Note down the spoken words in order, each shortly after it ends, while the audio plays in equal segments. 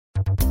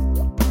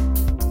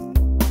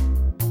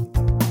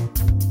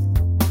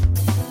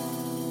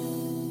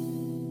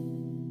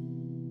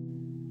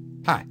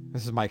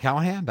This is Mike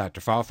Callahan,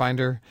 Dr. File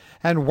Finder,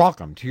 and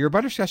welcome to your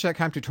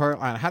Butterscotch.com tutorial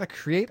on how to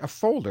create a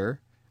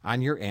folder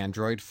on your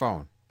Android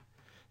phone.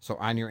 So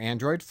on your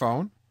Android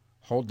phone,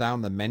 hold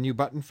down the menu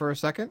button for a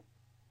second.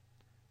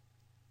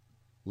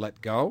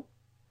 Let go.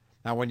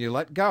 Now when you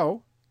let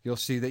go, you'll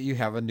see that you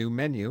have a new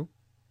menu.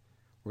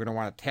 We're going to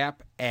want to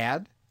tap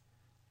Add.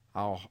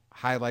 I'll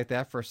highlight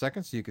that for a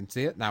second so you can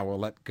see it. Now we'll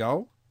let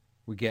go.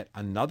 We get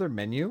another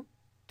menu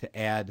to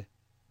add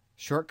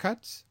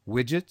shortcuts,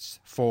 widgets,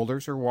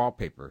 folders, or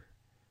wallpaper.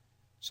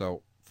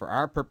 So for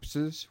our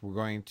purposes, we're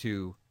going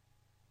to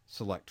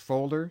select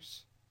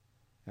folders.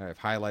 I've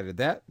highlighted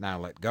that. Now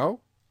let go.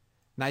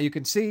 Now you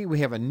can see we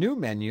have a new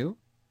menu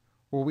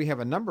where we have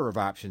a number of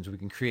options. We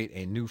can create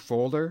a new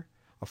folder,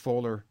 a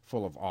folder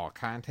full of all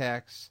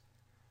contacts,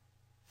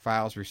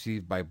 files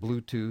received by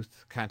Bluetooth,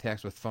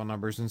 contacts with phone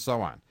numbers, and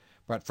so on.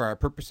 But for our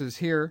purposes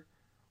here,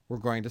 we're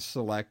going to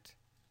select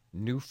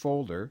New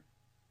Folder.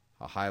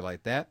 I'll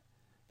highlight that.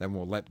 Then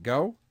we'll let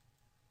go.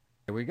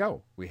 There we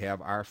go. We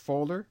have our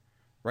folder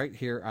right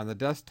here on the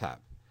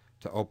desktop.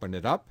 To open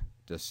it up,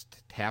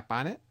 just tap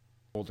on it.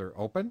 Folder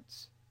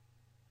opens.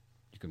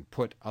 You can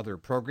put other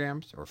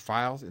programs or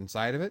files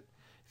inside of it.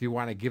 If you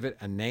want to give it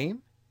a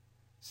name,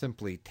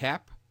 simply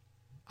tap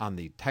on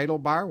the title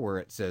bar where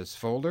it says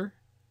folder.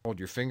 Hold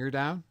your finger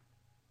down.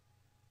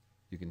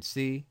 You can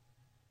see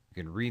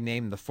you can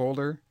rename the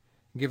folder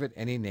and give it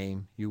any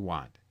name you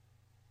want.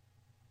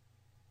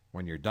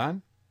 When you're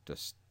done,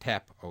 just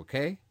tap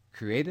OK.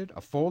 Created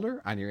a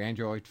folder on your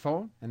Android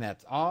phone, and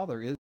that's all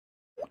there is.